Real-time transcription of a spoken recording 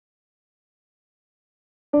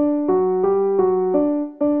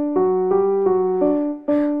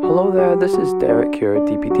Hello there, this is Derek, your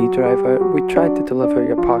DPD driver. We tried to deliver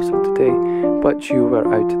your parcel today, but you were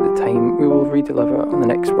out at the time. We will re-deliver on the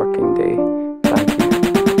next working day. Thank you.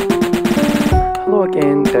 Hello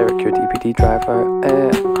again, Derek, your DPD driver.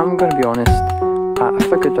 I'm going to be honest, I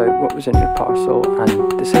figured out what was in your parcel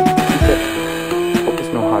and decided to keep it. Hope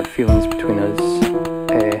there's no hard feelings between us.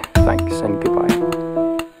 Thanks and goodbye.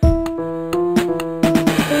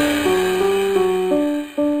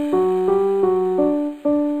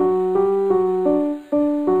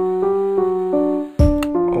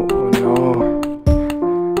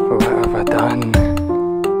 Done.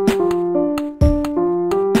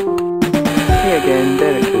 Hey again,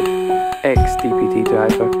 Derek, ex-DPD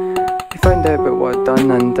driver. We found out about what I'd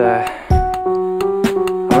done and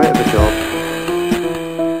I'm out of a job.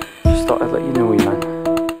 Just thought I'd let you know, wee man.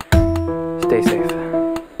 Stay safe.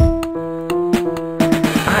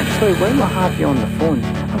 Actually, while I have you on the phone,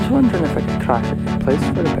 I was wondering if I could crash at your place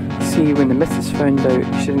for a bit. See, when the missus found out,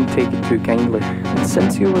 she didn't take it too kindly. And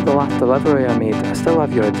since you were the last delivery I made, I still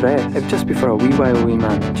have your address. It would just be for a wee while, wee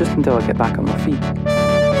man, just until I get back on my feet.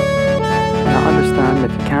 I understand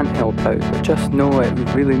if you can't help out, but just know it would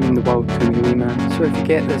really mean the world to me, wee man. So if you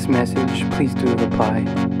get this message, please do reply.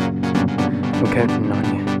 I'm counting on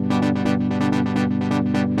you.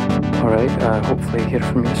 Alright, hopefully hear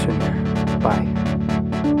from you soon. Bye.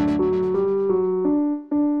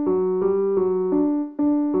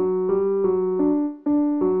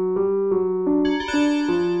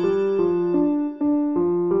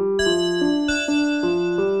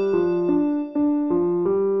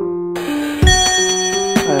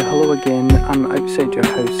 Hello again, I'm outside your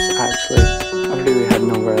house actually. I really had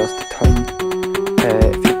nowhere else to turn.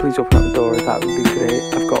 If you please open up the door, that would be great.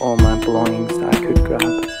 I've got all my belongings that I could grab.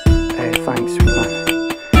 Thanks, sweet man.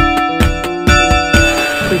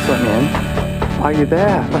 Please let me in. Are you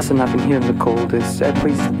there? Listen, I've been here in the coldest.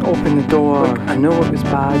 Please open the door. Look, I know it was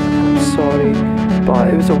bad, I'm sorry, but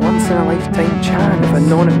it was a once in a lifetime chance. If I'd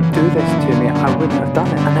known it would do this to me, I wouldn't have done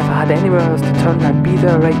it. And if I had anywhere else to turn, I'd be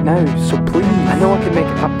there right now. So please, I know I can make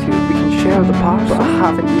it up to you. We can share the parcel. But I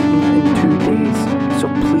haven't eaten in 2 days. So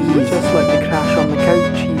please, just let me crash on the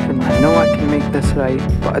couch even. I know I can make this right,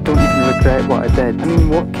 but I don't even regret what I did. I mean,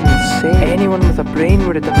 what can you say? Anyone with a brain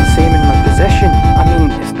would have done the same in my position. I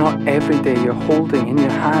mean, it's not every day you're holding in your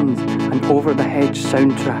hands an over-the-hedge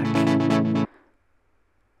soundtrack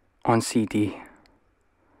on CD.